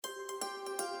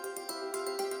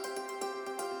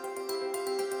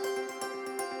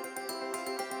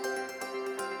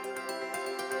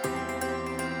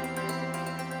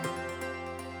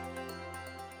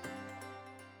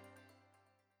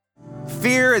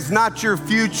Fear is not your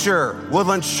future.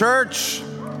 Woodlands Church,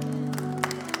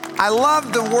 I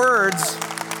love the words.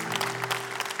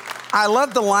 I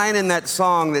love the line in that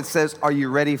song that says, are you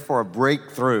ready for a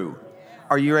breakthrough?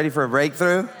 Are you ready for a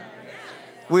breakthrough?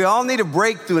 We all need a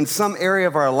breakthrough in some area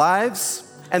of our lives.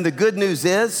 And the good news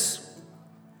is,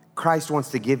 Christ wants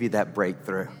to give you that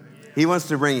breakthrough. He wants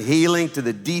to bring healing to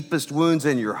the deepest wounds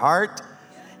in your heart.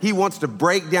 He wants to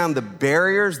break down the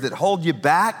barriers that hold you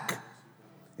back.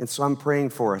 And so I'm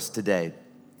praying for us today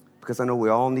because I know we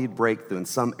all need breakthrough in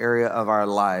some area of our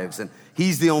lives. And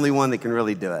He's the only one that can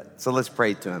really do it. So let's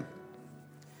pray to Him.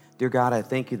 Dear God, I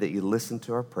thank you that you listen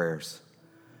to our prayers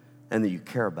and that you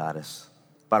care about us.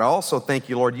 But I also thank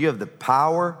you, Lord, you have the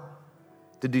power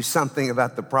to do something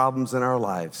about the problems in our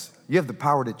lives. You have the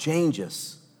power to change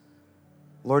us.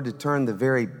 Lord, to turn the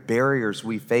very barriers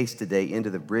we face today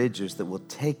into the bridges that will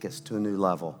take us to a new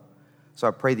level. So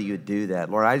I pray that you would do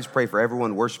that. Lord, I just pray for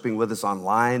everyone worshiping with us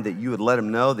online that you would let them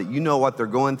know that you know what they're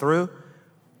going through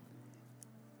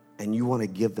and you want to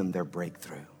give them their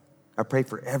breakthrough. I pray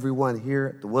for everyone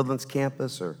here at the Woodlands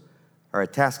campus or our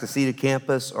Atascocita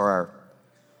campus or our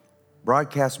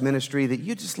broadcast ministry that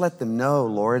you just let them know,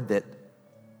 Lord, that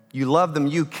you love them,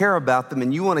 you care about them,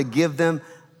 and you want to give them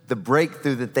the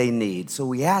breakthrough that they need. So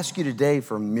we ask you today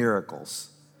for miracles.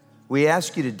 We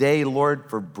ask you today, Lord,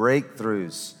 for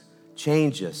breakthroughs.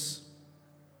 Change us.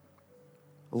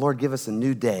 Lord, give us a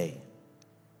new day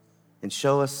and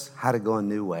show us how to go a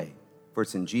new way. For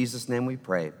it's in Jesus' name we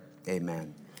pray.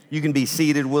 Amen. You can be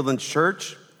seated, Woodlands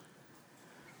Church.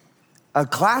 A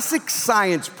classic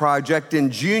science project in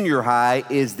junior high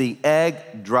is the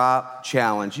Egg Drop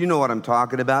Challenge. You know what I'm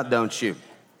talking about, don't you?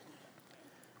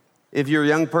 If you're a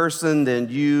young person, then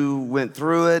you went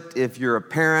through it. If you're a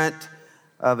parent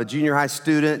of a junior high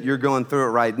student, you're going through it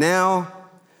right now.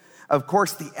 Of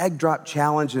course, the Egg Drop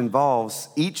Challenge involves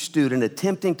each student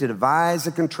attempting to devise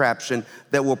a contraption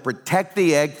that will protect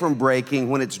the egg from breaking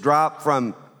when it's dropped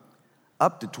from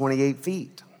up to 28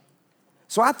 feet.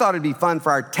 So I thought it'd be fun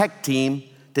for our tech team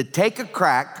to take a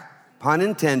crack, pun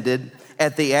intended,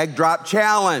 at the Egg Drop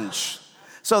Challenge.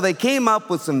 So they came up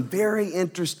with some very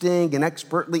interesting and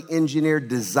expertly engineered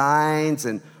designs.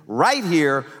 And right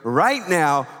here, right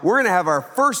now, we're gonna have our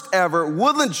first ever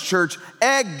Woodlands Church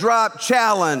Egg Drop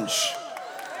Challenge.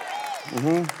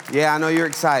 Yeah, I know you're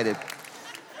excited.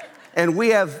 And we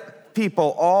have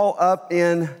people all up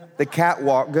in the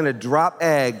catwalk gonna drop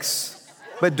eggs.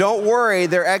 But don't worry,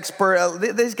 they're expert.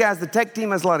 These guys, the tech team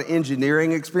has a lot of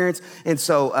engineering experience, and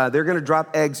so they're gonna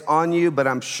drop eggs on you, but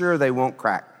I'm sure they won't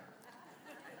crack.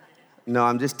 No,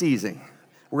 I'm just teasing.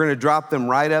 We're gonna drop them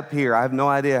right up here. I have no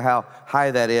idea how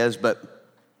high that is, but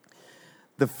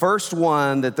the first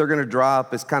one that they're gonna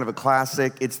drop is kind of a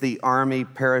classic. It's the Army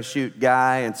parachute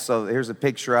guy, and so here's a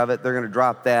picture of it. They're gonna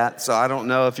drop that. So I don't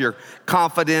know if you're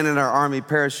confident in our Army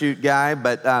parachute guy,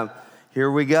 but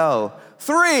here we go.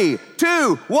 3,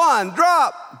 2, 1,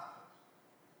 drop.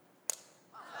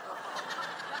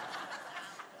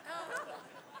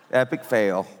 Epic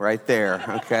fail right there,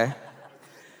 okay?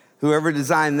 Whoever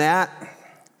designed that,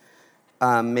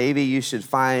 maybe you should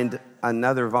find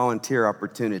another volunteer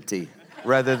opportunity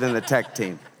rather than the tech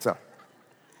team. So,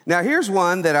 now here's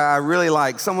one that I really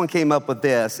like. Someone came up with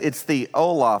this. It's the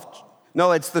Olaf.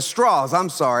 No, it's the straws. I'm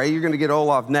sorry. You're going to get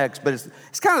Olaf next, but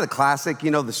it's kind of the classic, you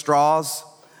know, the straws.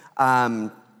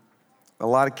 A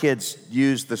lot of kids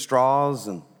use the straws,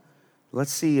 and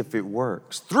let's see if it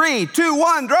works. 3, 2,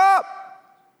 1, drop.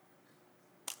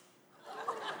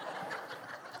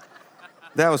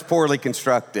 That was poorly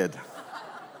constructed.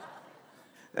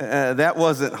 That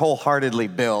wasn't wholeheartedly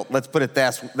built. Let's put it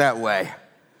that way.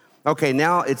 Okay,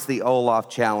 now it's the Olaf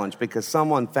challenge because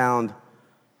someone found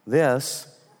this.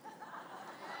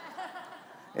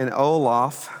 And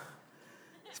Olaf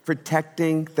is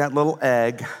protecting that little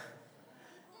egg.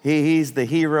 He's the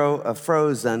hero of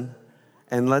Frozen.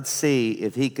 And let's see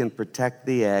if he can protect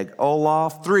the egg.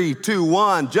 Olaf, 3, 2,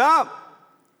 1, jump.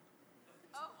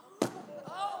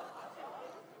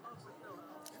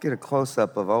 Get a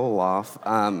close-up of Olaf.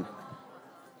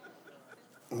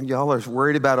 Y'all are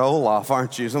worried about Olaf,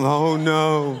 aren't you? Oh,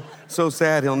 no. So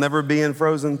sad. He'll never be in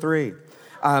Frozen 3.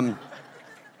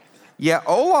 Yeah,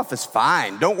 Olaf is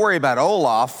fine. Don't worry about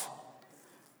Olaf.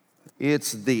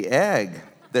 It's the egg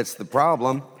that's the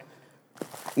problem.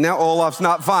 Now Olaf's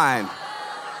not fine.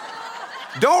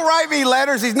 Don't write me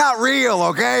letters. He's not real,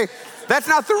 okay? That's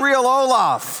not the real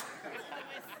Olaf.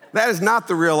 That is not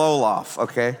the real Olaf,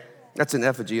 okay? That's an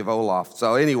effigy of Olaf.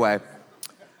 So anyway,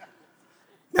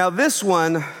 now this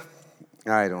one,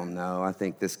 I don't know. I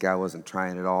think this guy wasn't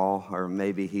trying at all, or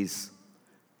maybe he's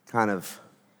kind of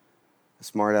a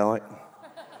smart aleck.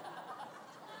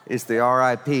 It's the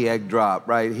RIP egg drop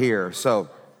right here. So,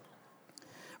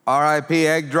 RIP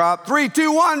egg drop. 3,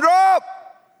 2, 1, drop.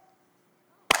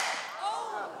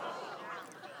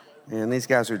 And these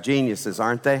guys are geniuses,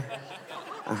 aren't they?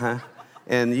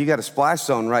 And you got a splash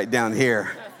zone right down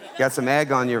here. Got some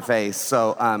egg on your face.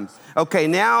 So, okay,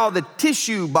 now the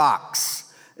tissue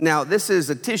box. Now, this is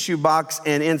a tissue box,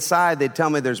 and inside they tell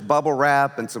me there's bubble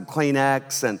wrap and some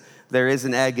Kleenex, and there is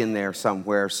an egg in there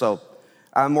somewhere. So,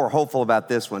 I'm more hopeful about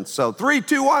this one. So, 3,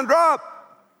 2, 1, drop.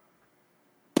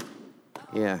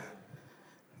 Yeah.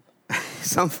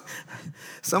 Some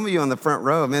of you on the front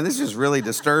row, man, this just really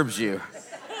disturbs you,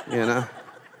 you know.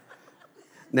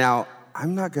 Now,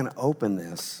 I'm not going to open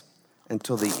this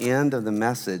until the end of the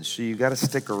message, so you got to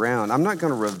stick around. I'm not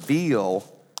going to reveal.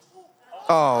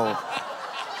 Oh.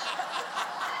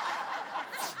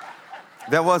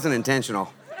 That wasn't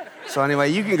intentional. So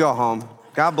anyway, you can go home.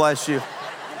 God bless you.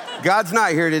 God's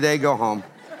not here today. Go home.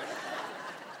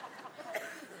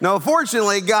 No,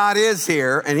 fortunately, God is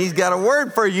here, and he's got a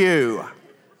word for you.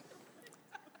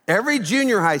 Every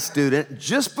junior high student,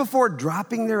 just before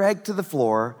dropping their egg to the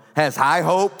floor, has high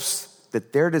hopes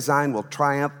that their design will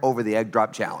triumph over the egg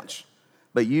drop challenge.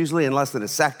 But usually in less than a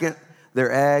second,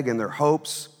 their egg and their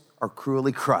hopes are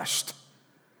cruelly crushed.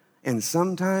 And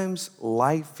sometimes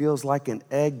life feels like an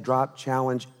egg drop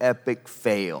challenge epic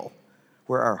fail,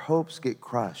 where our hopes get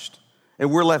crushed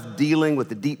and we're left dealing with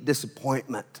the deep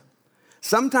disappointment.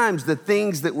 Sometimes the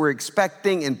things that we're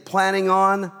expecting and planning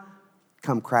on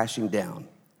come crashing down.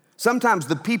 Sometimes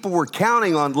the people we're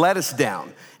counting on let us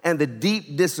down, and the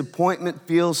deep disappointment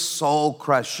feels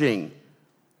soul-crushing.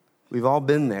 We've all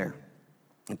been there.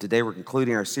 And today we're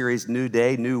concluding our series, New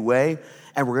Day, New Way,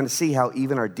 and we're going to see how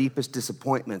even our deepest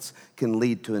disappointments can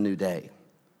lead to a new day.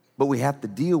 But we have to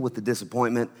deal with the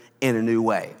disappointment in a new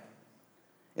way.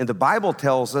 And the Bible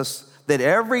tells us that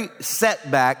every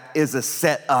setback is a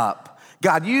set-up.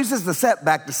 God uses the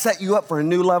setback to set you up for a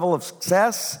new level of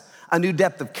success, a new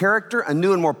depth of character, a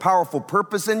new and more powerful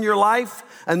purpose in your life,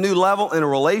 a new level in a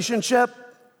relationship.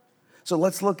 So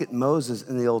let's look at Moses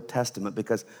in the Old Testament,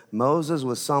 because Moses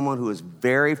was someone who was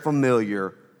very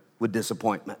familiar with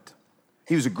disappointment.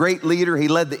 He was a great leader. He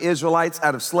led the Israelites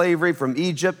out of slavery from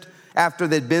Egypt after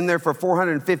they'd been there for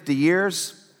 450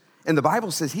 years. And the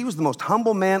Bible says he was the most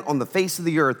humble man on the face of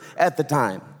the earth at the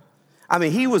time. I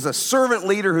mean, he was a servant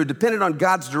leader who depended on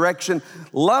God's direction,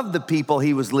 loved the people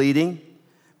he was leading.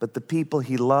 But the people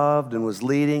he loved and was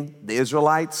leading, the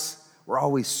Israelites, were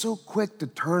always so quick to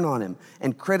turn on him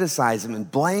and criticize him and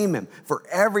blame him for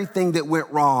everything that went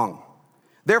wrong.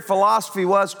 Their philosophy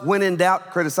was, when in doubt,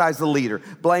 criticize the leader,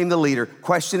 blame the leader,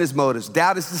 question his motives,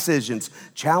 doubt his decisions,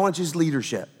 challenge his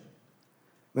leadership.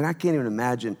 I mean, I can't even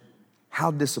imagine how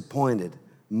disappointed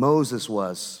Moses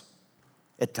was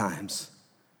at times.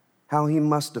 How he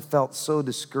must have felt so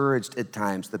discouraged at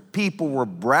times. The people were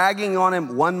bragging on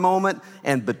him one moment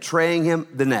and betraying him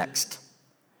the next.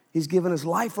 He's given his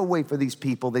life away for these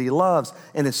people that he loves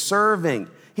and is serving.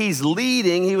 He's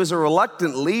leading. He was a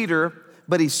reluctant leader,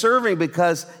 but he's serving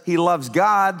because he loves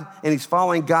God and he's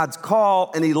following God's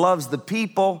call and he loves the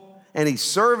people and he's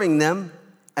serving them,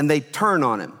 and they turn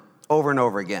on him over and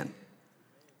over again.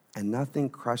 And nothing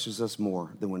crushes us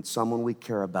more than when someone we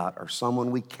care about or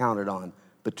someone we counted on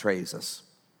betrays us.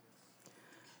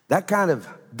 That kind of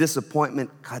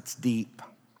disappointment cuts deep.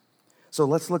 So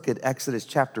let's look at Exodus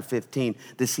chapter 15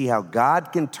 to see how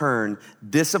God can turn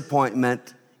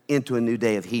disappointment into a new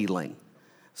day of healing.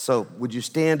 So would you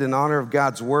stand in honor of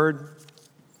God's word?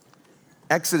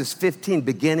 Exodus 15,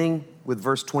 beginning with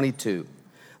verse 22.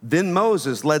 Then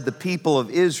Moses led the people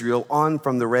of Israel on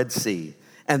from the Red Sea,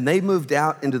 and they moved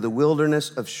out into the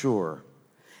wilderness of Shur,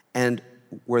 and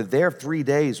were there 3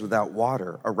 days without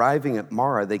water. Arriving at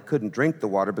Marah, they couldn't drink the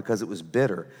water because it was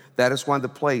bitter. That is why the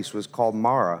place was called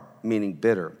Marah, meaning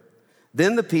bitter.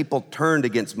 Then the people turned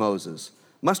against Moses.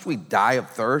 Must we die of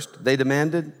thirst? They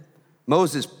demanded.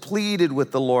 Moses pleaded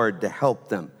with the Lord to help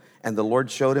them, and the Lord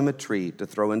showed him a tree to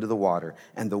throw into the water,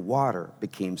 and the water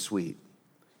became sweet.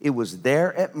 It was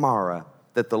there at Marah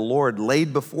that the Lord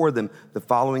laid before them the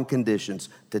following conditions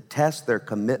to test their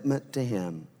commitment to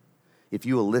him. If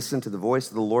you will listen to the voice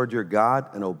of the Lord your God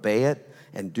and obey it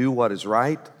and do what is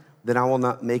right, then I will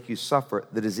not make you suffer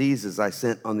the diseases I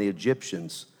sent on the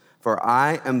Egyptians, for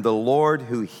I am the Lord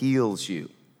who heals you.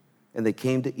 And they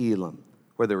came to Elim,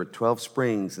 where there were 12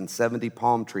 springs and 70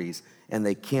 palm trees, and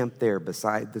they camped there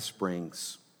beside the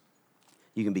springs.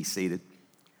 You can be seated.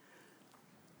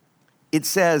 It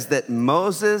says that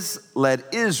Moses led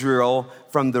Israel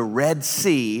from the Red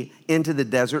Sea into the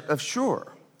desert of Shur.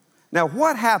 Now,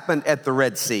 what happened at the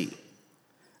Red Sea?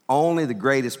 only the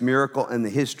greatest miracle in the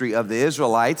history of the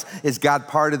Israelites is God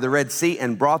parted the Red Sea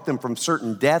and brought them from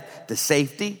certain death to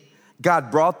safety.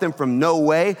 God brought them from no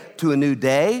way to a new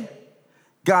day.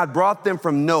 God brought them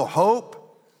from no hope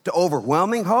to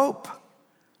overwhelming hope.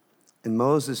 And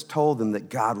Moses told them that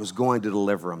God was going to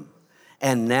deliver them.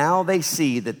 And now they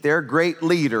see that their great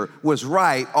leader was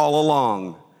right all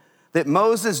along, that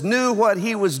Moses knew what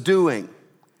he was doing,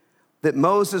 that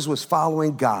Moses was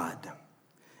following God.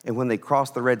 And when they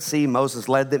crossed the Red Sea, Moses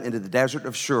led them into the desert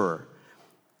of Shur.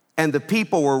 And the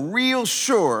people were real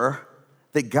sure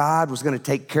that God was going to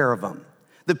take care of them.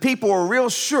 The people were real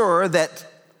sure that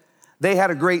they had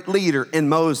a great leader in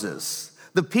Moses.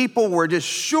 The people were just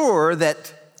sure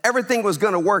that everything was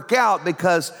going to work out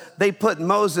because they put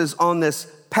Moses on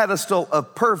this pedestal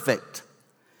of perfect.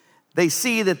 They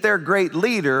see that their great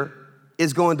leader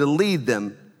is going to lead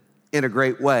them in a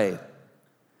great way.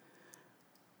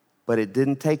 But it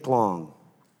didn't take long.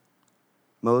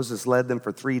 Moses led them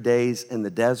for 3 days in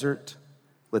the desert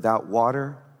without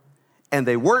water, and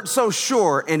they weren't so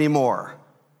sure anymore.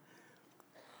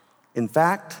 In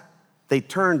fact, they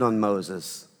turned on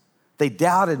Moses. They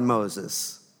doubted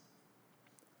Moses.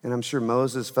 And I'm sure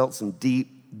Moses felt some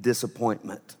deep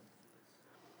disappointment.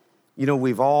 You know,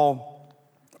 we've all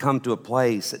come to a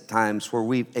place at times where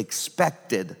we've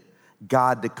expected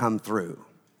God to come through.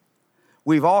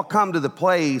 We've all come to the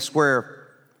place where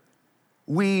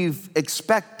we've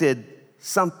expected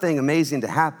something amazing to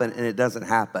happen and it doesn't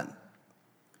happen.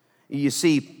 You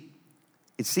see,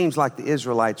 it seems like the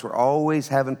Israelites were always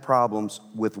having problems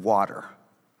with water.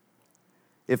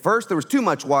 At first, there was too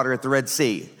much water at the Red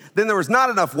Sea. Then there was not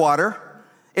enough water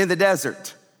in the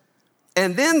desert.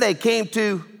 And then they came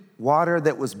to water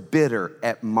that was bitter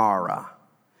at Marah.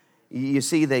 You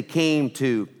see, they came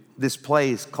to this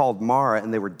place called Marah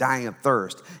and they were dying of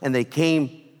thirst. And they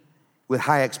came with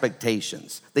high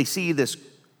expectations. They see this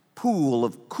pool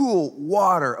of cool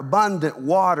water, abundant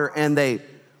water, and they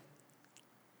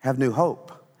have new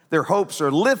hope. Their hopes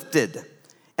are lifted.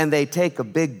 And they take a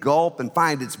big gulp and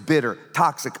find it's bitter,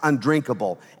 toxic,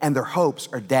 undrinkable, and their hopes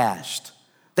are dashed.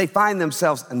 They find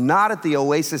themselves not at the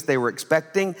oasis they were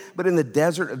expecting, but in the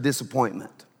desert of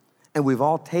disappointment. And we've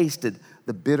all tasted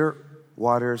the bitter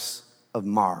waters of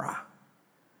Marah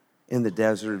in the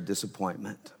desert of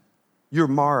disappointment. Your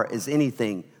Marah is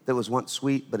anything that was once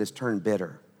sweet but has turned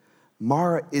bitter.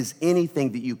 Marah is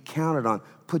anything that you counted on,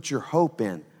 put your hope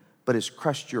in, but has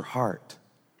crushed your heart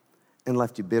and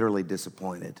left you bitterly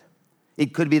disappointed.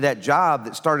 It could be that job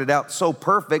that started out so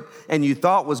perfect and you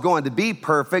thought was going to be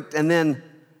perfect, and then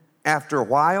after a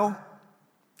while,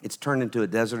 it's turned into a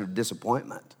desert of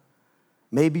disappointment.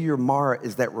 Maybe your Marah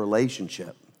is that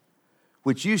relationship,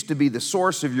 which used to be the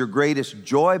source of your greatest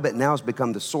joy, but now has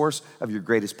become the source of your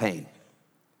greatest pain.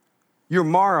 Your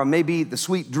Marah may be the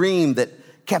sweet dream that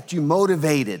kept you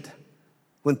motivated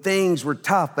when things were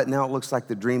tough, but now it looks like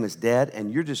the dream is dead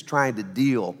and you're just trying to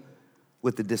deal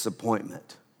with the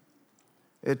disappointment.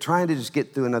 Trying to just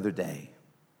get through another day.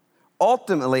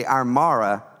 Ultimately, our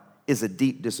Marah is a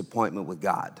deep disappointment with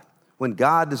God. When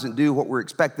God doesn't do what we're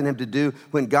expecting him to do,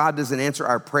 when God doesn't answer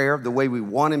our prayer the way we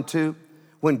want him to,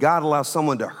 when God allows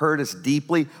someone to hurt us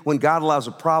deeply, when God allows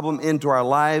a problem into our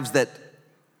lives that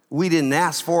we didn't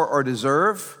ask for or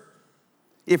deserve.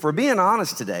 If we're being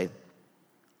honest today,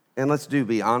 and let's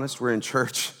be honest, we're in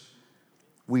church,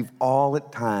 we've all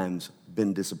at times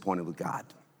been disappointed with God.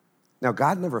 Now,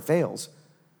 God never fails,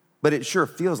 but it sure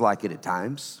feels like it at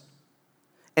times.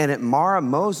 And at Marah,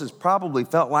 Moses probably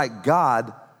felt like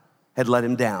God had let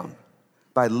him down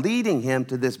by leading him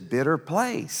to this bitter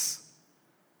place.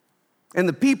 And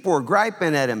the people were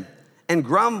griping at him and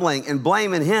grumbling and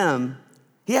blaming him.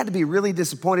 He had to be really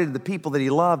disappointed in the people that he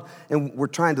loved and were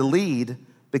trying to lead,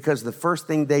 because the first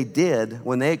thing they did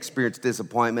when they experienced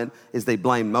disappointment is they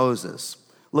blamed Moses.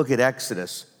 Look at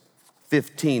Exodus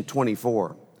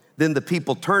 15:24. Then the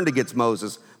people turned against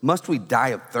Moses. Must we die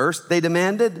of thirst? They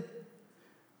demanded.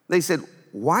 They said,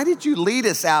 why did you lead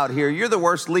us out here? You're the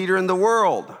worst leader in the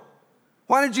world.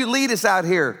 Why did you lead us out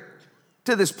here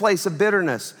to this place of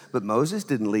bitterness? But Moses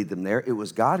didn't lead them there. It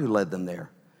was God who led them there.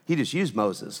 He just used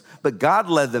Moses. But God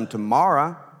led them to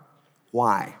Marah.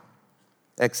 Why?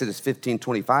 Exodus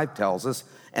 15:25 tells us,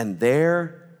 and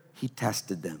there he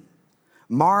tested them.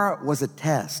 Marah was a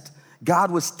test.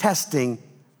 God was testing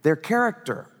their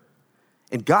character.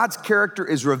 And God's character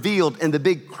is revealed in the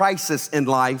big crisis in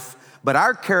life, but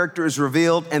our character is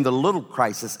revealed in the little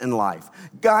crisis in life.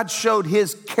 God showed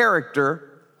his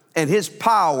character and his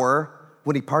power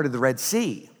when he parted the Red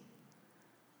Sea.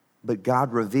 But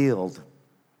God revealed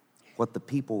what the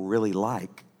people really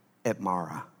like at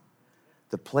Marah.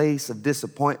 The place of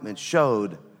disappointment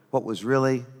showed what was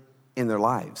really in their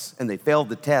lives. And they failed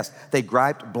the test. They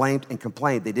griped, blamed, and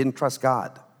complained. They didn't trust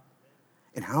God.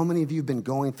 And how many of you have been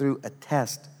going through a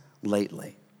test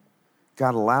lately?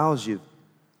 God allows you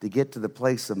to get to the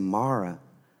place of Mara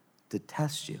to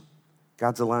test you.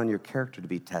 God's allowing your character to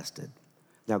be tested.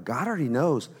 Now, God already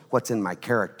knows what's in my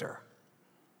character.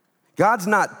 God's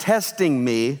not testing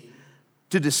me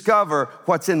to discover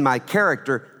what's in my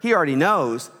character. He already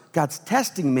knows. God's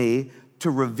testing me to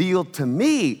reveal to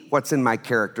me what's in my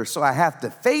character, so I have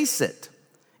to face it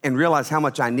and realize how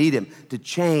much I need him to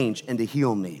change and to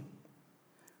heal me.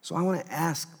 So I want to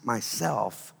ask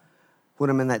myself,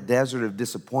 when I'm in that desert of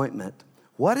disappointment,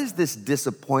 what is this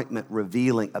disappointment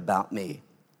revealing about me?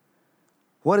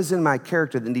 What is in my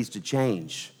character that needs to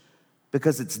change?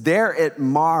 Because it's there at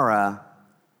Mara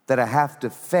that I have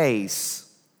to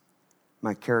face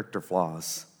my character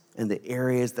flaws and the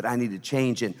areas that I need to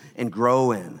change in and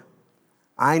grow in.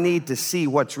 I need to see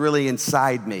what's really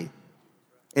inside me.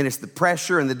 And it's the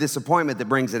pressure and the disappointment that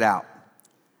brings it out.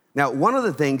 Now, one of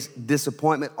the things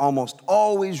disappointment almost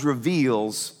always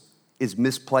reveals is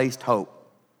misplaced hope.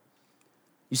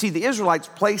 You see, the Israelites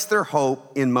placed their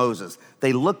hope in Moses.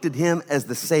 They looked at him as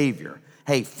the Savior.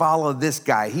 Hey, follow this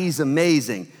guy. He's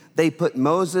amazing. They put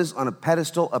Moses on a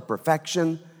pedestal of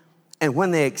perfection. And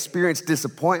when they experience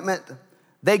disappointment,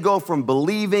 they go from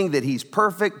believing that he's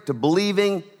perfect to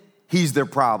believing he's their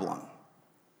problem.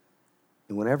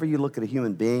 And whenever you look at a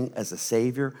human being as a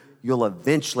Savior, you'll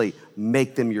eventually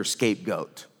make them your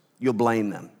scapegoat. You'll blame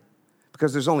them.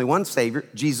 Because there's only one Savior,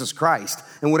 Jesus Christ.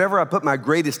 And whenever I put my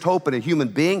greatest hope in a human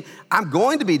being, I'm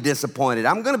going to be disappointed.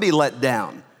 I'm going to be let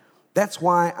down. That's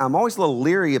why I'm always a little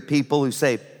leery of people who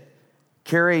say,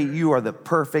 Kerry, you are the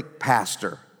perfect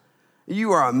pastor.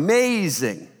 You are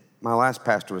amazing. My last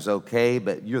pastor was okay,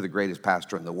 but you're the greatest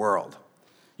pastor in the world.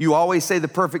 You always say the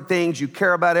perfect things. You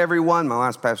care about everyone. My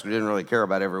last pastor didn't really care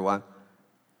about everyone.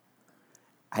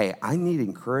 Hey, I need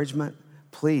encouragement.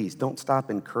 Please don't stop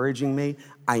encouraging me.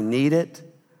 I need it.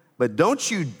 But don't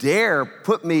you dare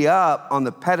put me up on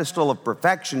the pedestal of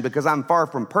perfection because I'm far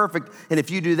from perfect. And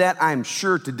if you do that, I'm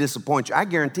sure to disappoint you. I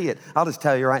guarantee it. I'll just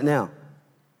tell you right now.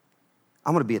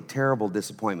 I'm going to be a terrible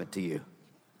disappointment to you.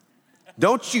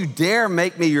 Don't you dare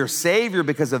make me your Savior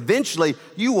because eventually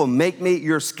you will make me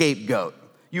your scapegoat.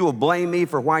 You will blame me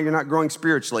for why you're not growing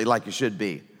spiritually like you should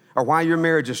be or why your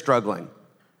marriage is struggling.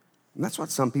 And that's what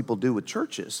some people do with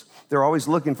churches. They're always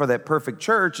looking for that perfect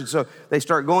church. And so they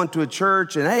start going to a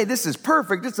church and, hey, this is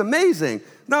perfect. It's amazing.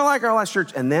 Not like our last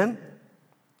church. And then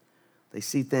they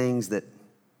see things that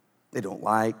they don't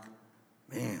like.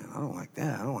 Man, I don't like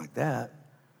that. I don't like that.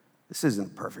 This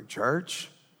isn't a perfect church.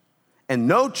 And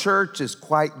no church is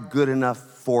quite good enough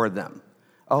for them.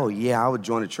 Oh, yeah, I would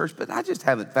join a church, but I just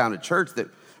haven't found a church that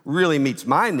really meets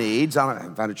my needs. I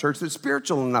haven't found a church that's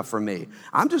spiritual enough for me.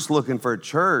 I'm just looking for a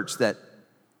church that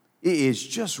is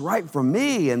just right for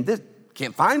me, and this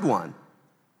can't find one.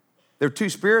 They're too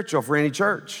spiritual for any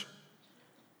church.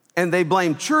 And they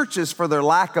blame churches for their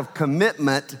lack of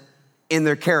commitment in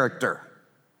their character.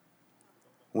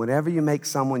 Whenever you make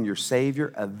someone your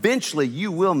Savior, eventually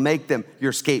you will make them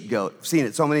your scapegoat. I've seen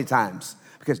it so many times.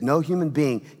 Because no human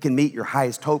being can meet your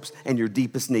highest hopes and your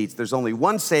deepest needs. There's only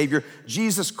one Savior,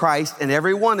 Jesus Christ, and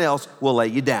everyone else will lay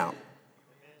you down.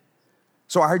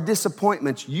 So our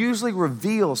disappointments usually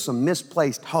reveal some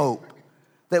misplaced hope,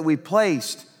 that we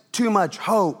placed too much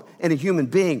hope in a human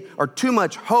being, or too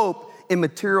much hope in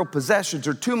material possessions,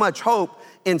 or too much hope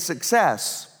in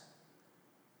success,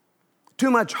 too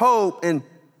much hope in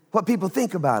what people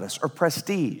think about us, or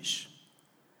prestige.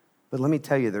 But let me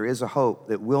tell you, there is a hope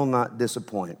that will not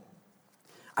disappoint.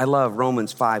 I love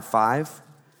Romans 5:5.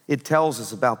 It tells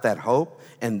us about that hope,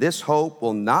 and this hope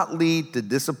will not lead to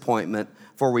disappointment,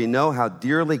 for we know how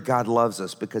dearly God loves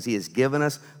us because he has given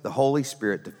us the Holy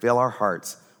Spirit to fill our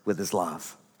hearts with his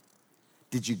love.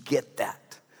 Did you get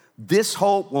that? This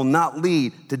hope will not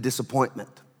lead to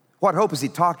disappointment. What hope is he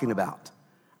talking about?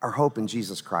 Our hope in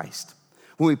Jesus Christ.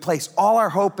 When we place all our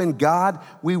hope in God,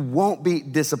 we won't be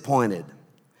disappointed.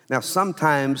 Now,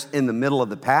 sometimes in the middle of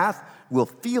the path, we'll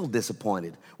feel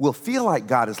disappointed. We'll feel like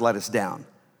God has let us down.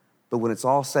 But when it's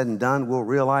all said and done, we'll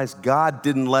realize God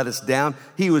didn't let us down.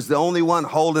 He was the only one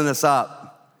holding us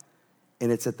up.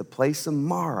 And it's at the place of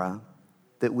Mara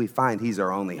that we find he's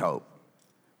our only hope.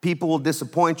 People will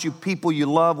disappoint you. People you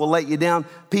love will let you down.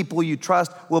 People you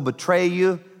trust will betray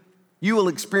you. You will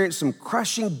experience some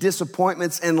crushing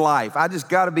disappointments in life. I just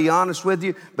got to be honest with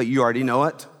you, but you already know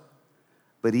it.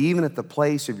 But even at the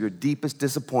place of your deepest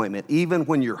disappointment, even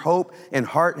when your hope and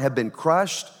heart have been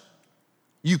crushed,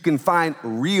 you can find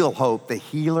real hope, the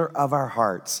healer of our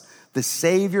hearts, the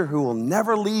Savior who will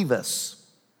never leave us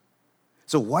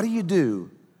So what do you do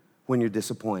when you're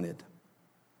disappointed?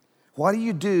 What do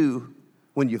you do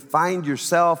when you find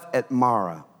yourself at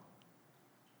Marah?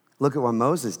 Look at what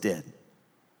Moses did.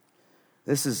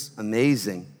 This is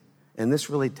amazing, and this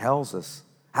really tells us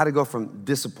how to go from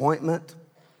disappointment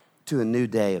to a new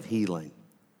day of healing.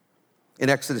 In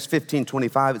Exodus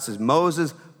 15:25, it says,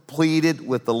 Moses pleaded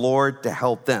with the Lord to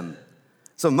help them.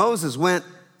 So Moses went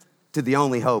to the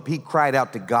only hope. He cried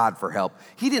out to God for help.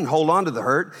 He didn't hold on to the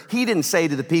hurt. He didn't say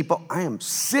to the people, I am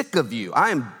sick of you. I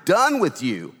am done with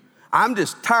you. I'm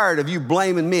just tired of you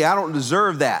blaming me. I don't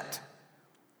deserve that.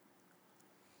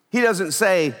 He doesn't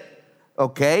say,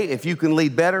 okay, if you can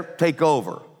lead better, take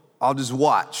over. I'll just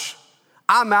watch.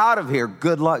 I'm out of here.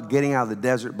 Good luck getting out of the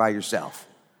desert by yourself.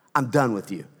 I'm done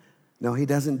with you. No, he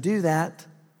doesn't do that.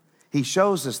 He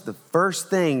shows us the first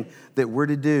thing that we're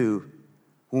to do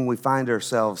when we find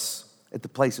ourselves at the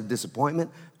place of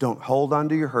disappointment. Don't hold on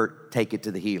to your hurt. Take it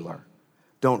to the healer.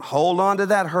 Don't hold on to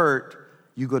that hurt.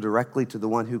 You go directly to the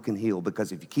one who can heal,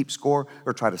 because if you keep score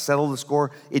or try to settle the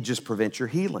score, it just prevents your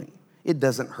healing. It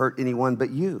doesn't hurt anyone but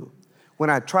you. When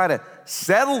I try to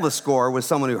settle the score with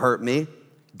someone who hurt me,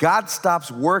 God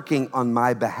stops working on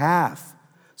my behalf.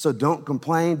 So don't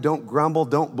complain, don't grumble,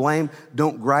 don't blame,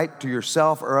 don't gripe to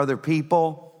yourself or other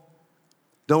people.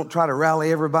 Don't try to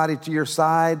rally everybody to your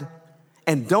side.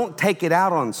 And don't take it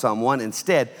out on someone.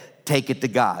 Instead, take it to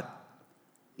God.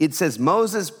 It says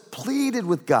Moses pleaded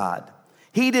with God.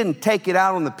 He didn't take it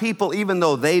out on the people even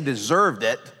though they deserved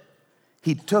it.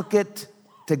 He took it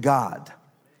to God.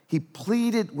 He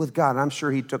pleaded with God. I'm sure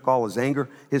he took all his anger,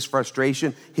 his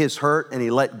frustration, his hurt, and he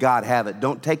let God have it.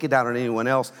 Don't take it out on anyone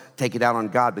else. Take it out on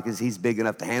God, because he's big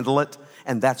enough to handle it,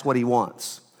 and that's what he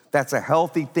wants. That's a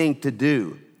healthy thing to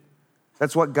do.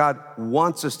 That's what God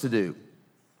wants us to do.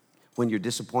 When you're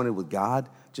disappointed with God,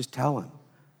 just tell him.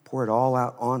 Pour it all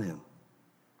out on him.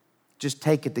 Just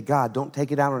take it to God. Don't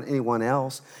take it out on anyone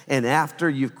else. And after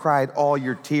you've cried all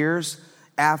your tears,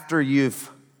 after you've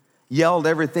yelled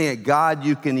everything at God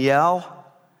you can yell,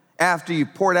 after you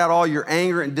poured out all your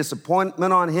anger and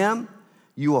disappointment on him,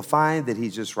 you will find that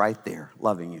he's just right there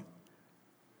loving you,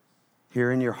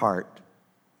 hearing your heart,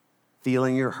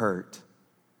 feeling your hurt,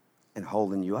 and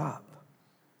holding you up.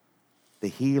 The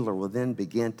healer will then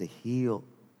begin to heal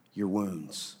your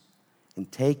wounds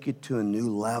and take you to a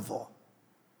new level.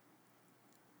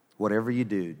 Whatever you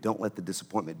do, don't let the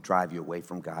disappointment drive you away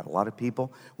from God. A lot of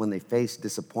people, when they face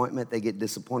disappointment, they get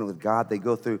disappointed with God. They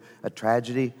go through a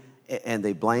tragedy and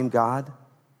they blame God.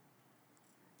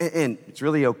 And it's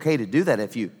really okay to do that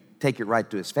if you take it right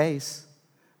to his face.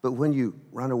 But when you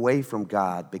run away from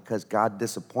God because God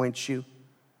disappoints you,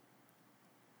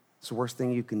 it's the worst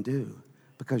thing you can do,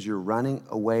 because you're running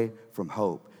away from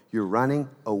hope. You're running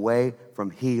away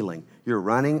from healing. You're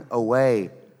running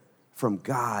away from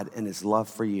God and his love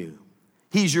for you.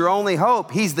 He's your only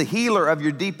hope. He's the healer of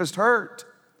your deepest hurt.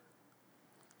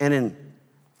 And in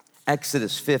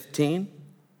Exodus 15,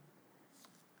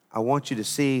 I want you to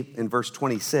see in verse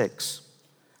 26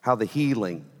 how the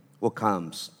healing will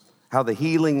come. How the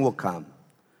healing will come.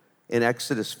 In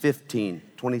Exodus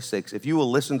 15:26, if you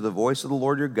will listen to the voice of the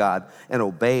Lord your God and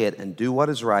obey it and do what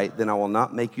is right, then I will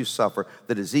not make you suffer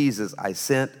the diseases I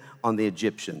sent on the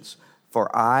Egyptians.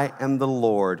 For I am the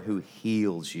Lord who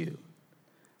heals you.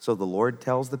 So the Lord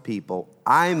tells the people,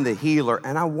 I'm the healer,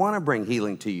 and I want to bring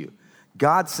healing to you.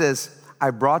 God says,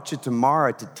 I brought you to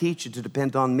Marah to teach you to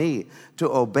depend on me, to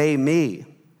obey me,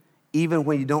 even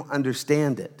when you don't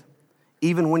understand it,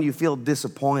 even when you feel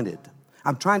disappointed.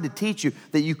 I'm trying to teach you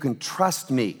that you can trust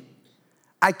me.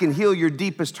 I can heal your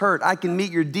deepest hurt. I can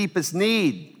meet your deepest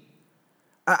need.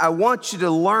 I want you to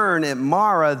learn at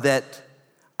Marah that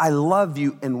I love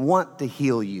you and want to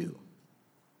heal you.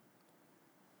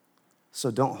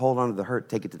 So don't hold on to the hurt,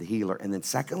 take it to the healer. And then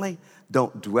secondly,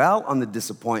 don't dwell on the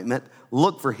disappointment,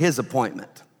 look for his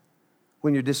appointment.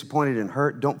 When you're disappointed and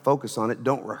hurt, don't focus on it,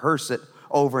 don't rehearse it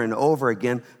over and over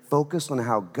again. Focus on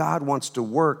how God wants to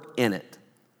work in it.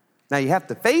 Now you have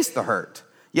to face the hurt.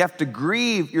 You have to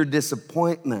grieve your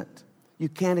disappointment. You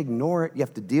can't ignore it, you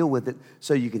have to deal with it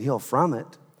so you can heal from it.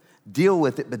 Deal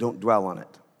with it, but don't dwell on it.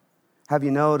 Have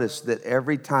you noticed that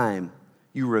every time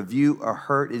you review a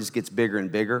hurt, it just gets bigger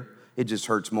and bigger? It just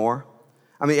hurts more.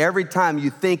 I mean, every time you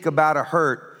think about a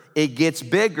hurt, it gets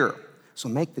bigger. So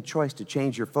make the choice to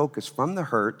change your focus from the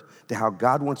hurt to how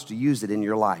God wants to use it in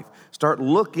your life. Start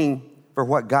looking for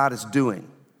what God is doing,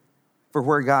 for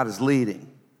where God is leading.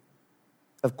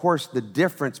 Of course, the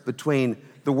difference between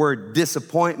the word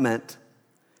disappointment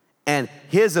and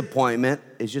his appointment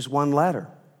is just one letter.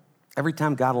 Every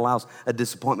time God allows a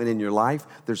disappointment in your life,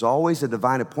 there's always a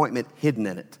divine appointment hidden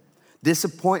in it.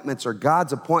 Disappointments are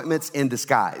God's appointments in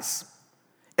disguise.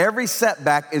 Every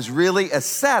setback is really a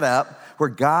setup where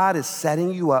God is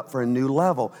setting you up for a new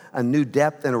level, a new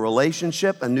depth in a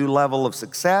relationship, a new level of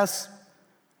success,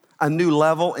 a new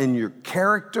level in your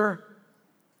character,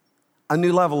 a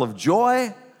new level of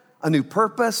joy, a new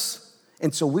purpose.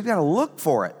 And so we've got to look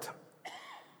for it.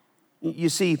 You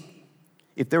see,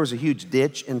 if there was a huge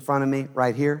ditch in front of me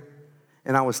right here,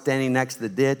 and I was standing next to the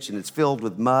ditch and it's filled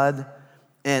with mud,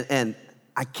 and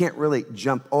I can't really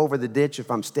jump over the ditch if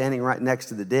I'm standing right next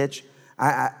to the ditch,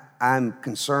 I'm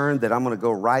concerned that I'm going to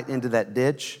go right into that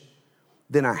ditch,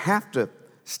 then I have to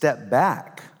step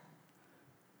back.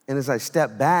 And as I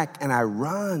step back and I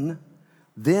run,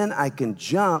 then I can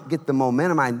jump, get the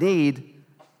momentum I need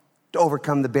to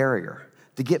overcome the barrier,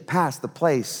 to get past the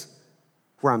place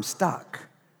where I'm stuck.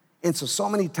 And so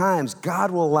many times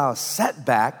God will allow a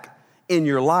setback in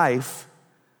your life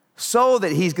so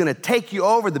that he's going to take you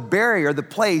over the barrier, the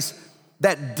place,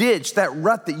 that ditch, that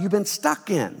rut that you've been stuck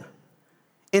in.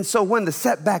 And so when the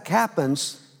setback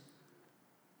happens,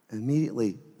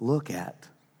 immediately look at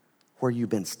where you've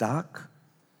been stuck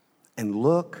and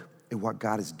look at what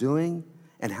God is doing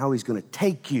and how he's going to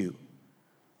take you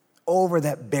over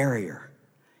that barrier.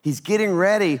 He's getting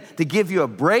ready to give you a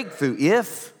breakthrough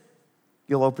if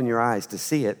you'll open your eyes to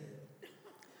see it.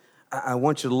 I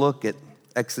want you to look at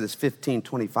Exodus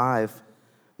 15:25.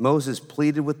 Moses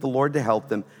pleaded with the Lord to help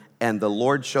them, and the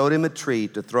Lord showed him a tree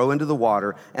to throw into the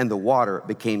water, and the water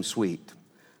became sweet.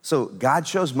 So God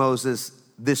shows Moses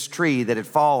this tree that had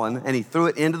fallen, and he threw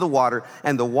it into the water,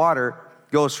 and the water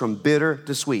goes from bitter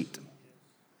to sweet.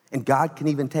 And God can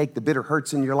even take the bitter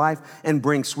hurts in your life and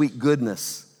bring sweet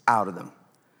goodness out of them.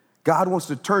 God wants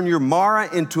to turn your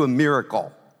Mara into a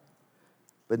miracle.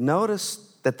 But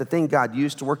notice that the thing God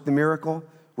used to work the miracle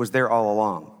was there all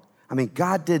along. I mean,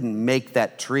 God didn't make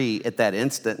that tree at that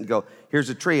instant and go, here's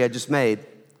a tree I just made.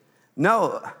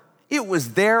 No, it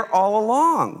was there all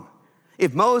along.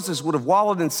 If Moses would have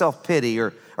wallowed in self-pity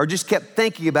or just kept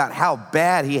thinking about how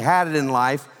bad he had it in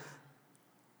life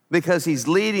because he's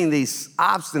leading these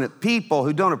obstinate people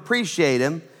who don't appreciate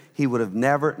him, he would have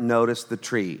never noticed the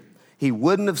tree. He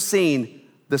wouldn't have seen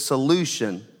the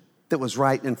solution that was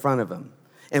right in front of him.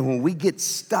 And when we get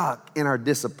stuck in our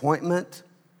disappointment,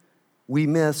 we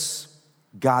miss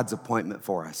God's appointment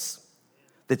for us.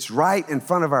 That's right in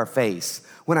front of our face.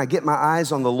 When I get my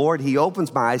eyes on the Lord, he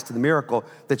opens my eyes to the miracle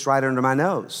that's right under my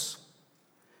nose.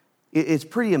 It's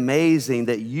pretty amazing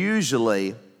that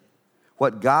usually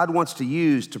what God wants to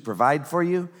use to provide for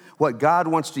you, what God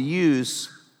wants to use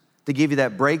to give you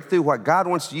that breakthrough, what God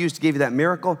wants to use to give you that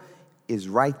miracle is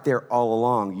right there all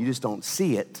along. You just don't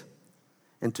see it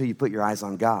until you put your eyes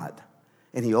on God.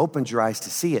 And he opens your eyes to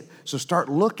see it. So start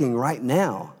looking right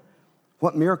now.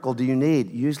 What miracle do you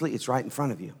need? Usually it's right in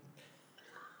front of you.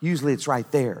 Usually it's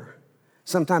right there.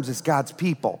 Sometimes it's God's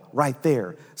people right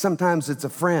there. Sometimes it's a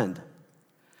friend.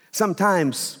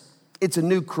 Sometimes it's a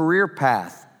new career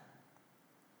path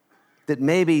that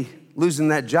maybe losing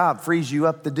that job frees you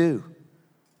up to do.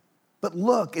 But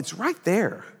look, it's right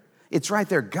there. It's right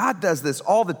there. God does this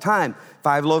all the time.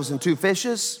 5 loaves and 2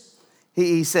 fishes.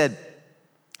 He said,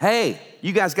 hey,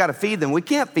 you guys got to feed them. We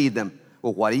can't feed them.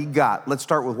 Well, what do you got? Let's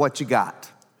start with what you got.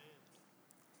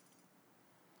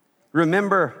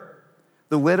 Remember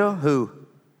the widow who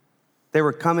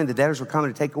the debtors were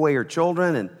coming to take away her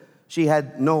children, and she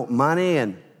had no money,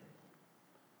 and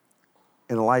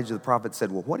Elijah the prophet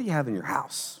said, well, what do you have in your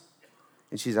house?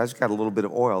 And she said, I just got a little bit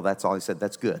of oil. That's all. He said,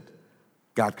 that's good.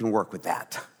 God can work with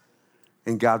that.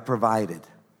 And God provided.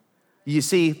 You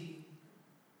see,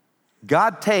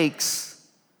 God takes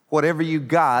whatever you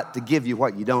got to give you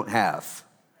what you don't have.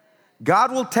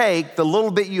 God will take the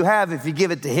little bit you have if you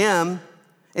give it to him,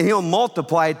 and he'll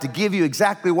multiply it to give you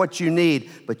exactly what you need.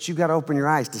 But you've got to open your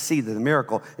eyes to see that the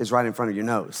miracle is right in front of your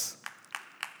nose.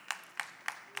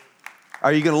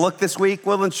 Are you going to look this week,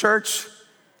 Woodland Church?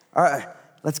 All right,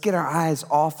 let's get our eyes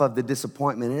off of the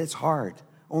disappointment. And it's hard.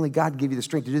 Only God can give you the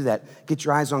strength to do that. Get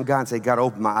your eyes on God and say, God,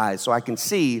 open my eyes so I can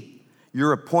see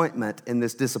your appointment in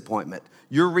this disappointment,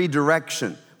 your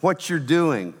redirection, what you're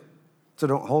doing. So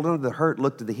don't hold on to the hurt.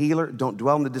 Look to the healer. Don't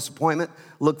dwell in the disappointment.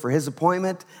 Look for his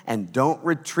appointment, and don't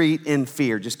retreat in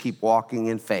fear. Just keep walking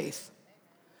in faith.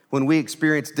 When we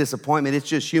experience disappointment, it's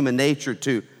just human nature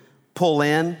to pull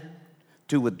in,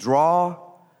 to withdraw,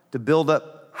 to build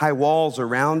up high walls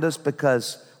around us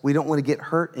because we don't want to get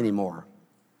hurt anymore.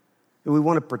 And we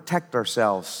want to protect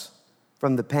ourselves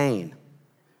from the pain.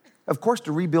 Of course,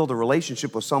 to rebuild a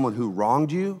relationship with someone who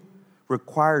wronged you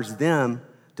requires them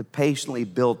to patiently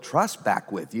build trust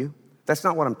back with you. That's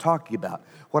not what I'm talking about.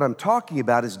 What I'm talking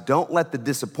about is don't let the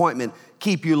disappointment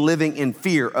keep you living in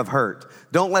fear of hurt.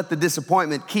 Don't let the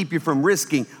disappointment keep you from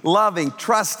risking, loving,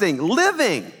 trusting,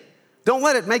 living. Don't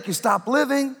let it make you stop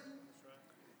living.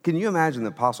 Can you imagine the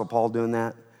Apostle Paul doing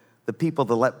that? The people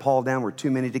that let Paul down were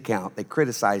too many to count. They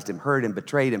criticized him, hurt him,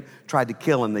 betrayed him, tried to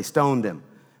kill him, they stoned him.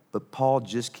 But Paul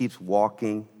just keeps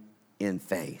walking in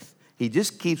faith. He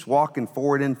just keeps walking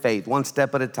forward in faith, one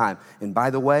step at a time. And by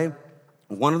the way,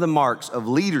 one of the marks of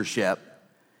leadership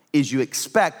is you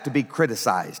expect to be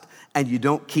criticized, and you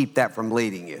don't keep that from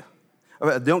leading you.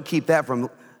 Don't keep that from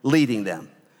leading them.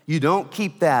 You don't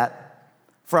keep that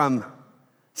from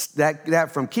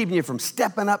keeping you from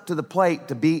stepping up to the plate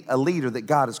to be a leader that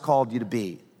God has called you to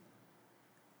be.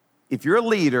 If you're a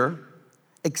leader,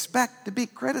 expect to be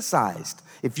criticized.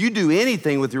 If you do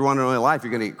anything with your one and only life,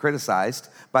 you're going to get criticized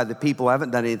by the people who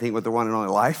haven't done anything with their one and only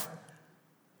life.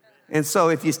 And so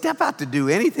if you step out to do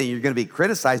anything, you're going to be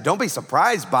criticized. Don't be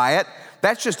surprised by it.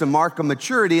 That's just a mark of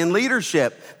maturity in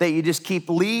leadership, that you just keep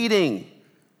leading.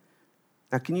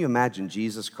 Now, can you imagine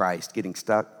Jesus Christ getting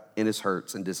stuck in his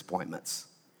hurts and disappointments?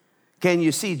 Can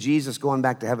you see Jesus going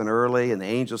back to heaven early, and the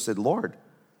angel said, Lord,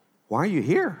 why are you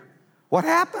here? What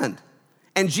happened?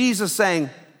 And Jesus saying,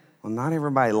 well, not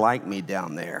everybody liked me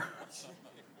down there.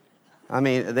 I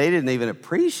mean, they didn't even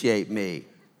appreciate me.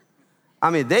 I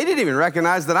mean, they didn't even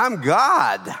recognize that I'm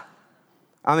God.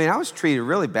 I mean, I was treated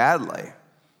really badly.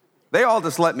 They all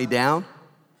just let me down.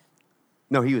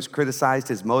 No, he was criticized.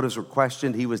 His motives were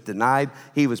questioned. He was denied.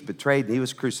 He was betrayed, and he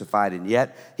was crucified. And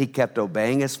yet, he kept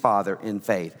obeying his Father in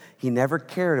faith. He never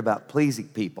cared about pleasing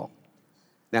people.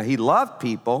 Now, he loved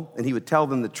people, and he would tell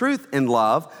them the truth in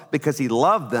love because he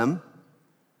loved them.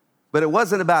 But it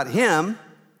wasn't about him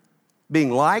being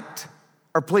liked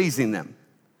or pleasing them.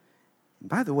 And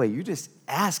by the way, you're just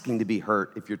asking to be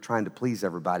hurt if you're trying to please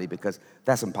everybody, because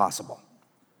that's impossible.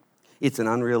 It's an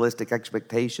unrealistic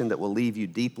expectation that will leave you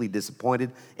deeply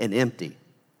disappointed and empty.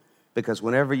 Because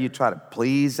whenever you try to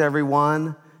please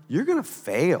everyone, you're going to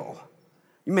fail.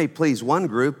 You may please one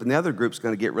group, and the other group's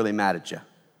going to get really mad at you.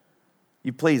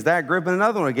 You please that group, and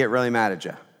another one will get really mad at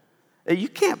you. You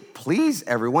can't please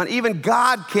everyone. Even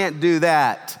God can't do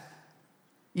that.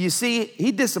 You see,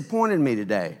 he disappointed me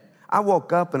today. I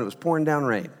woke up and it was pouring down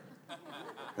rain.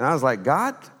 And I was like,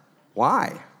 God,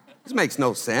 why? This makes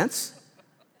no sense.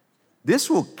 This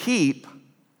will keep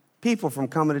people from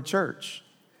coming to church.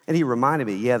 And he reminded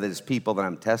me, yeah, there's people that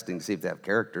I'm testing to see if they have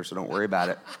character, so don't worry about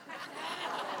it.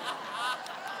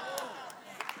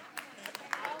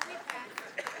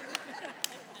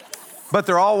 But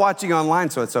they're all watching online,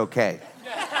 so it's okay.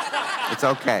 It's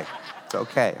okay. It's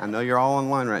okay. I know you're all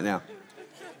online right now.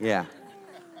 Yeah.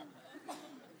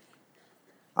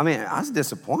 I mean, I was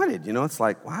disappointed. You know, it's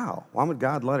like, wow, why would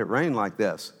God let it rain like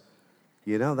this?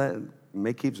 You know, that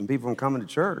may keep some people from coming to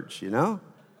church, you know?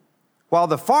 While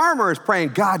the farmer is praying,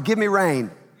 God, give me rain.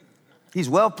 He's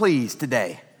well pleased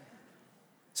today.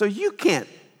 So you can't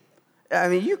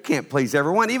please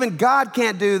everyone. Even God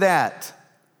can't do that.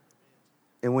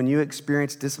 And when you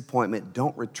experience disappointment,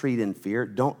 don't retreat in fear.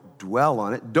 Don't dwell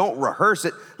on it. Don't rehearse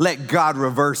it. Let God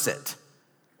reverse it.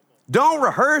 Don't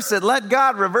rehearse it. Let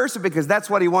God reverse it, because that's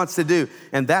what he wants to do.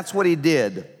 And that's what he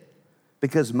did,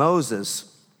 because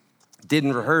Moses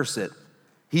didn't rehearse it.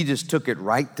 He just took it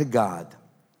right to God.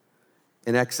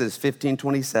 In Exodus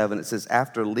 15:27, it says,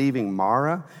 after leaving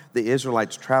Marah, the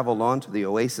Israelites traveled on to the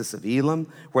oasis of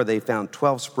Elim, where they found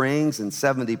 12 springs and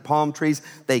 70 palm trees.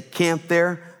 They camped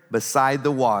there beside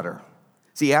the water.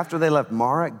 See, after they left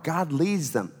Marah, God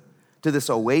leads them to this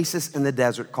oasis in the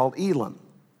desert called Elim.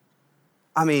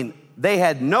 I mean, they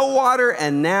had no water,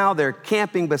 and now they're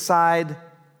camping beside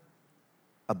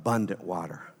abundant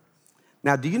water.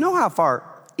 Now, do you know how far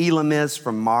Elim is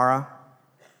from Marah?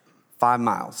 5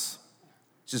 miles.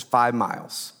 It's just 5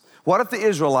 miles. What if the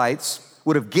Israelites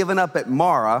would have given up at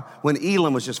Marah when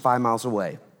Elim was just 5 miles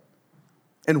away?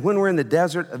 And when we're in the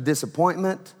desert of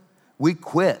disappointment, we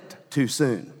quit too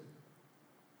soon.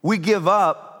 We give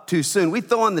up too soon. We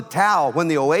throw in the towel when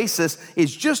the oasis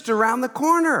is just around the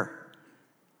corner.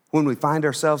 When we find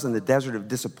ourselves in the desert of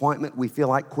disappointment, we feel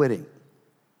like quitting.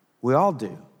 We all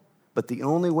do. But the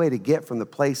only way to get from the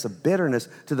place of bitterness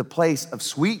to the place of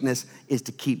sweetness is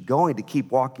to keep going, to keep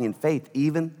walking in faith,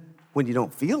 even when you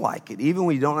don't feel like it, even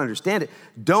when you don't understand it.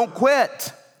 Don't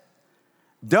quit.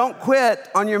 Don't quit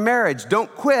on your marriage. Don't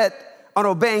quit on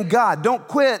obeying God. Don't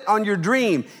quit on your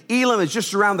dream. Elim is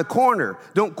just around the corner.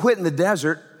 Don't quit in the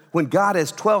desert when God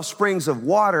has 12 springs of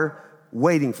water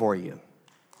waiting for you.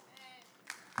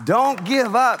 Don't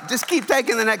give up. Just keep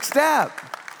taking the next step.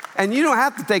 And you don't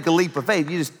have to take a leap of faith.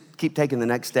 You just keep taking the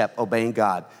next step, obeying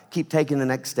God. Keep taking the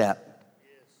next step.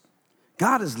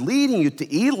 God is leading you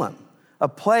to Elim, a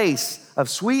place of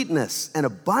sweetness and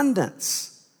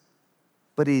abundance.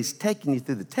 But he's taking you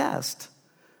through the test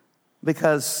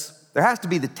because there has to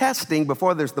be the testing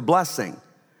before there's the blessing.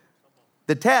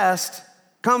 The test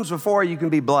comes before you can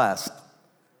be blessed.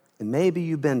 And maybe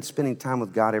you've been spending time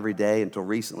with God every day until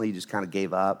recently you just kind of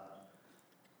gave up.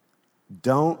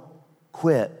 Don't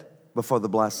quit before the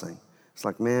blessing. It's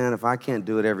like, man, if I can't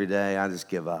do it every day, I just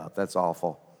give up. That's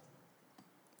awful.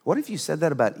 What if you said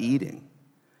that about eating?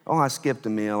 Oh, I skipped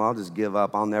a meal. I'll just give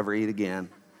up. I'll never eat again.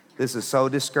 This is so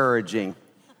discouraging.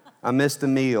 I missed a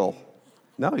meal.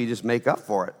 No, you just make up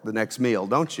for it the next meal,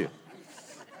 don't you?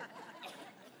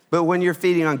 But when you're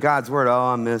feeding on God's word, oh,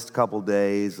 I missed a couple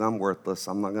days. I'm worthless.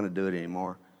 I'm not going to do it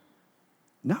anymore.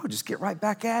 No, just get right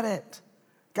back at it.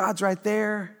 God's right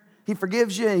there. He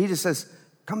forgives you. He just says,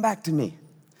 come back to me.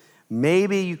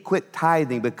 Maybe you quit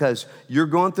tithing because you're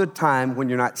going through a time when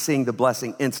you're not seeing the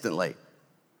blessing instantly.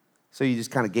 So you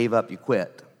just kind of gave up, you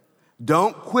quit.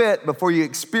 Don't quit before you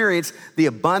experience the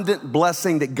abundant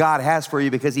blessing that God has for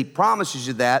you because he promises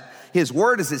you that. His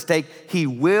word is at stake. He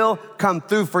will come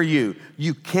through for you.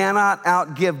 You cannot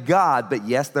outgive God, but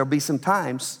yes, there'll be some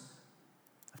times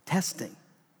of testing.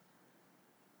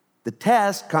 The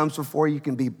test comes before you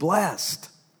can be blessed.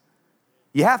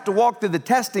 You have to walk through the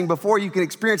testing before you can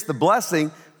experience the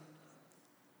blessing,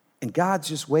 and God's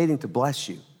just waiting to bless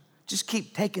you. Just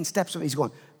keep taking steps. He's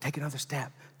going, take another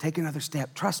step. Take another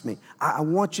step. Trust me. I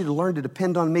want you to learn to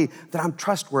depend on me, that I'm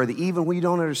trustworthy, even when you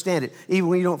don't understand it, even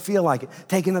when you don't feel like it.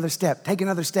 Take another step. Take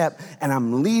another step. And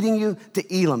I'm leading you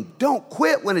to Elim. Don't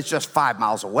quit when it's just 5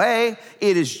 miles away.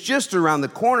 It is just around the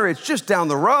corner. It's just down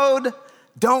the road.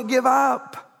 Don't give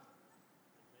up.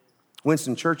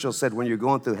 Winston Churchill said, when you're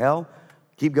going through hell,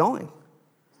 keep going.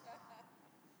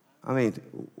 I mean,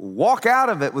 walk out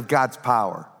of it with God's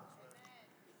power.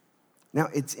 Now,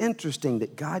 it's interesting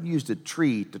that God used a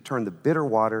tree to turn the bitter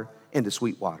water into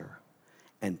sweet water.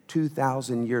 And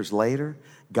 2,000 years later,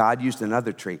 God used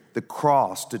another tree, the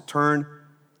cross, to turn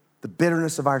the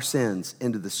bitterness of our sins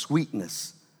into the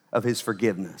sweetness of his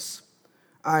forgiveness.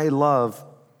 I love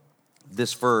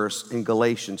this verse in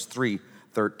Galatians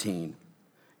 3:13.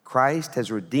 Christ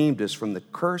has redeemed us from the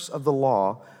curse of the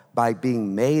law by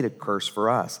being made a curse for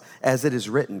us. As it is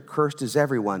written, cursed is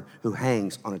everyone who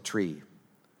hangs on a tree.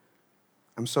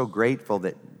 I'm so grateful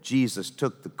that Jesus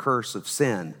took the curse of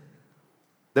sin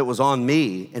that was on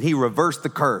me and he reversed the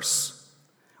curse.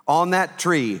 On that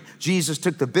tree, Jesus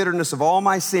took the bitterness of all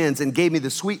my sins and gave me the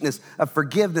sweetness of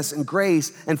forgiveness and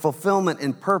grace and fulfillment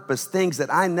and purpose, things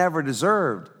that I never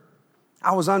deserved.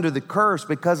 I was under the curse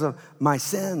because of my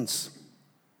sins.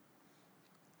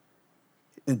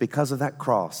 And because of that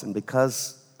cross and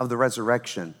because of the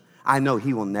resurrection, I know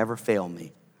he will never fail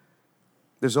me.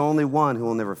 There's only one who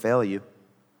will never fail you.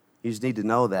 You just need to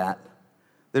know that.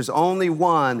 There's only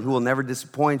one who will never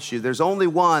disappoint you. There's only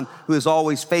one who is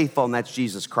always faithful, and that's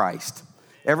Jesus Christ.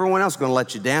 Everyone else is going to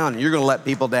let you down, and you're going to let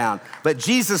people down. But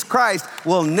Jesus Christ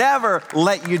will never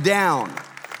let you down.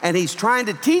 And he's trying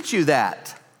to teach you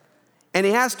that. And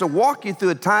he has to walk you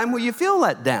through a time where you feel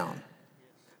let down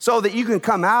so that you can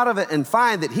come out of it and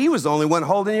find that he was the only one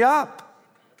holding you up.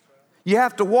 You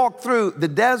have to walk through the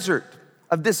desert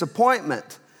of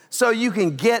disappointment so you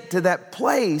can get to that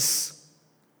place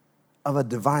of a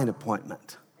divine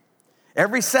appointment.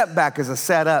 Every setback is a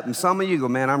setup, and some of you go,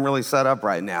 man, I'm really set up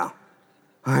right now.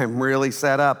 I'm really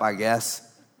set up, I guess.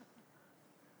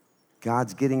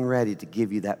 God's getting ready to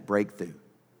give you that breakthrough.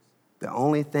 The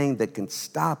only thing that can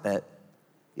stop it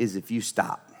is if you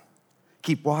stop.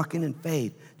 Keep walking in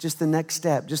faith, just the next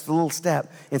step, just a little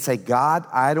step, and say, God,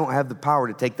 I don't have the power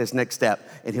to take this next step,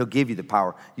 and he'll give you the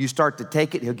power. You start to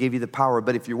take it, he'll give you the power,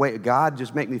 but if you're waiting, God,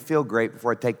 just make me feel great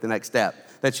before I take the next step.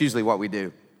 That's usually what we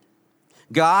do.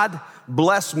 God,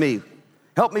 bless me.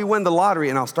 Help me win the lottery,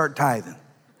 and I'll start tithing.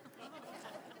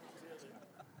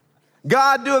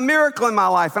 God, do a miracle in my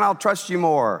life, and I'll trust you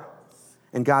more.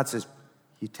 And God says,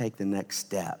 you take the next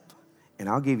step, and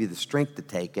I'll give you the strength to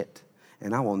take it,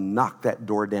 and I will knock that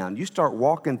door down. You start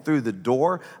walking through the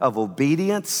door of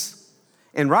obedience,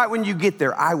 and right when you get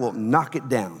there, I will knock it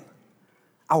down.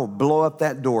 I will blow up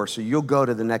that door so you'll go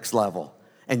to the next level,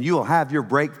 and you'll have your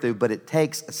breakthrough, but it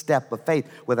takes a step of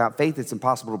faith. Without faith, it's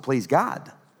impossible to please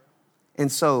God.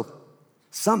 And so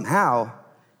somehow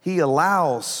he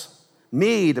allows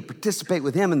me to participate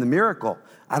with him in the miracle.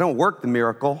 I don't work the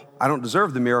miracle. I don't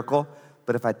deserve the miracle.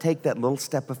 But if I take that little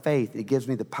step of faith, it gives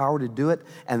me the power to do it,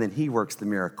 and then he works the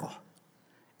miracle.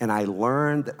 And I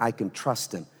learned that I can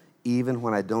trust him even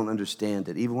when I don't understand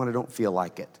it, even when I don't feel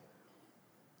like it.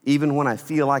 Even when I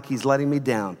feel like he's letting me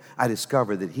down, I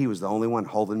discover that he was the only one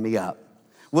holding me up.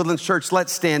 Woodlands Church,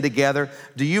 let's stand together.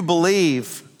 Do you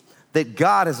believe that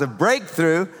God has a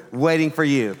breakthrough waiting for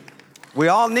you? We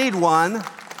all need one,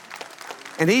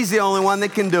 and He's the only one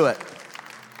that can do it.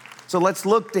 So let's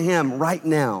look to Him right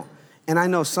now. And I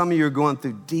know some of you are going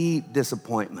through deep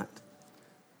disappointment.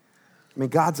 I mean,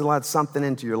 God's allowed something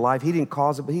into your life. He didn't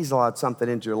cause it, but He's allowed something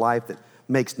into your life that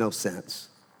makes no sense,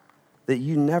 that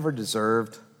you never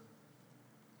deserved.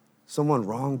 Someone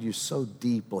wronged you so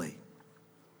deeply.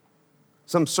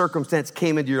 Some circumstance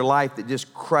came into your life that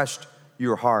just crushed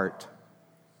your heart.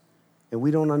 And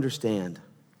we don't understand.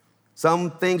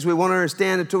 Some things we won't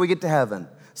understand until we get to heaven.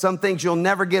 Some things you'll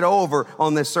never get over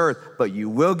on this earth, but you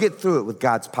will get through it with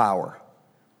God's power.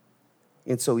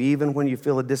 And so even when you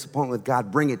feel a disappointment with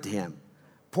God, bring it to Him.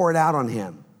 Pour it out on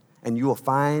Him, and you will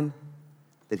find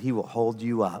that He will hold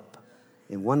you up.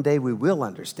 And one day we will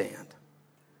understand.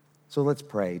 So let's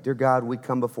pray. Dear God, we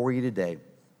come before you today.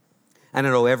 And I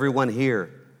know everyone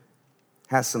here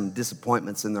has some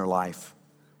disappointments in their life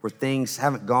where things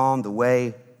haven't gone the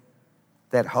way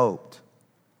that hoped.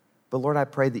 But Lord, I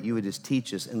pray that you would just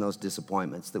teach us in those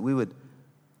disappointments, that we would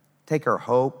take our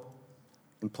hope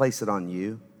and place it on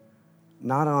you,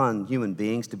 not on human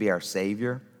beings to be our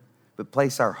Savior, but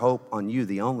place our hope on you,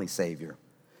 the only Savior.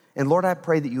 And Lord, I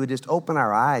pray that you would just open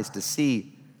our eyes to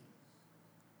see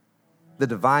the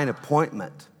divine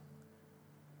appointment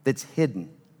that's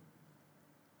hidden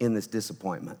in this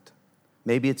disappointment.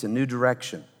 Maybe it's a new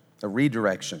direction, a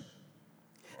redirection.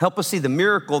 Help us see the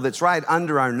miracle that's right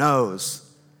under our nose.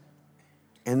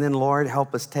 And then, Lord,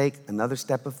 help us take another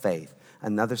step of faith,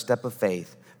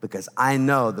 because I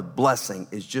know the blessing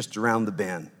is just around the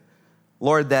bend.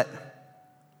 Lord, that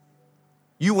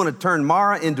you want to turn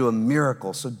Mara into a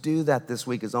miracle, so do that this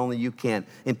week as only you can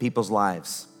in people's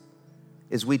lives.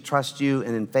 As we trust you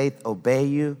and in faith obey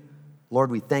you, Lord,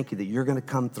 we thank you that you're going to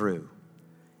come through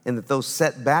and that those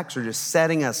setbacks are just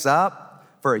setting us up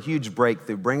for a huge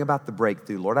breakthrough. Bring about the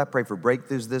breakthrough. Lord, I pray for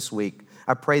breakthroughs this week.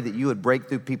 I pray that you would break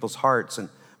through people's hearts and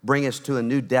bring us to a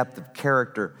new depth of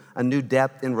character, a new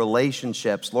depth in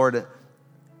relationships. Lord,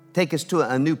 take us to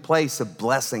a new place of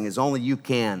blessing as only you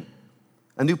can,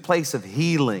 a new place of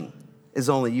healing as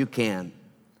only you can.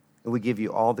 And we give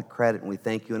you all the credit and we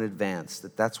thank you in advance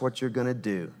that that's what you're going to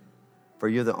do, for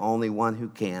you're the only one who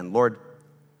can. Lord,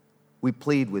 we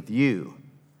plead with you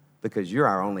because you're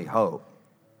our only hope.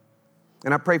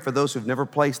 And I pray for those who've never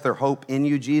placed their hope in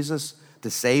you, Jesus,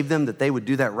 to save them, that they would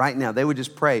do that right now. They would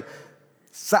just pray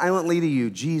silently to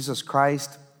you, Jesus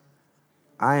Christ,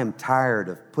 I am tired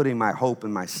of putting my hope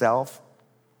in myself,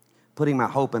 putting my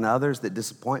hope in others that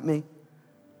disappoint me,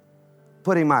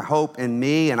 putting my hope in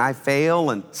me and I fail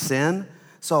and sin.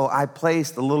 So I place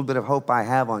the little bit of hope I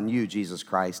have on you, Jesus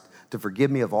Christ, to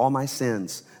forgive me of all my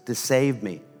sins, to save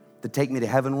me, to take me to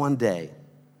heaven one day.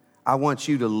 I want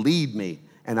you to lead me,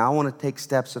 and I want to take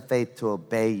steps of faith to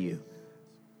obey you.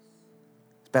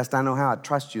 As best I know how, I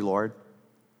trust you, Lord.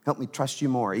 Help me trust you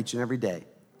more each and every day.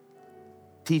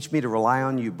 Teach me to rely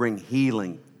on you. Bring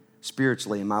healing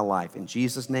spiritually in my life. In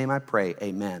Jesus' name I pray,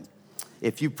 amen.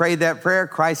 If you prayed that prayer,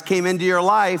 Christ came into your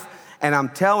life, and I'm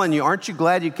telling you, aren't you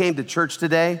glad you came to church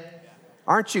today?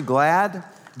 Aren't you glad?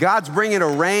 God's bringing a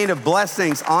rain of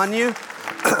blessings on you.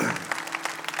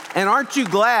 And aren't you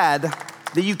glad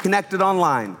that you connected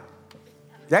online?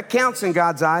 That counts in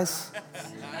God's eyes.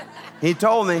 He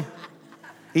told me,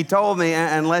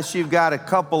 unless you've got a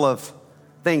couple of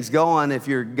things going, if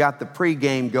you've got the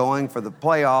pregame going for the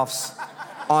playoffs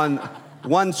on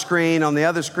one screen, on the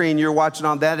other screen you're watching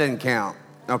on, that doesn't count,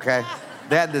 okay?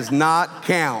 That does not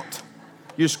count.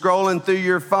 You're scrolling through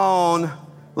your phone,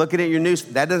 looking at your news,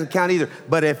 that doesn't count either.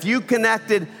 But if you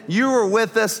connected, you were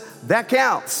with us, that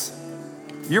counts.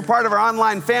 You're part of our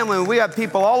online family, and we have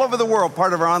people all over the world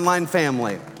part of our online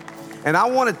family. And I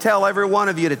want to tell every one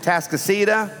of you to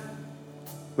Atascocita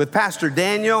with Pastor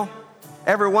Daniel,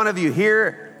 every one of you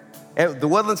here at the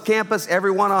Woodlands campus,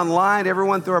 everyone online,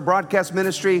 everyone through our broadcast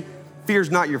ministry, fear's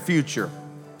not your future.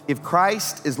 If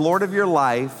Christ is Lord of your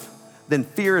life, then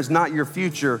fear is not your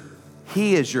future.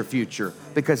 He is your future,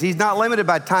 because he's not limited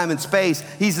by time and space.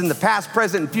 He's in the past,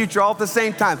 present, and future all at the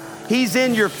same time. He's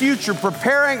in your future,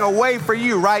 preparing a way for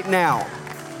you right now.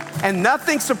 And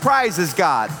nothing surprises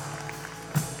God.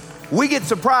 We get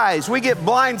surprised, we get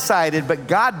blindsided, but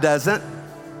God doesn't.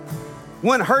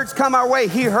 When hurts come our way,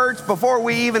 he hurts before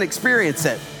we even experience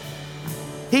it.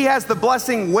 He has the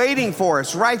blessing waiting for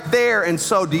us right there. And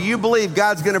so, do you believe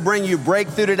God's gonna bring you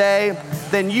breakthrough today?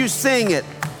 Then you sing it.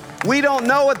 We don't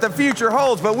know what the future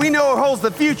holds, but we know it holds the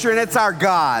future, and it's our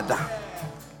God.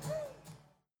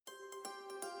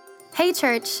 Hey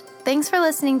church, thanks for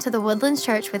listening to the Woodlands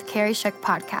Church with Carrie Shook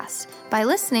podcast. By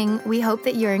listening, we hope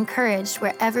that you're encouraged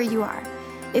wherever you are.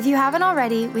 If you haven't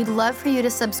already, we'd love for you to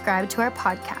subscribe to our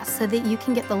podcast so that you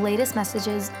can get the latest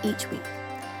messages each week.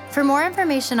 For more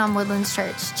information on Woodlands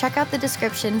Church, check out the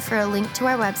description for a link to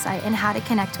our website and how to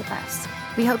connect with us.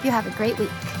 We hope you have a great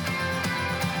week.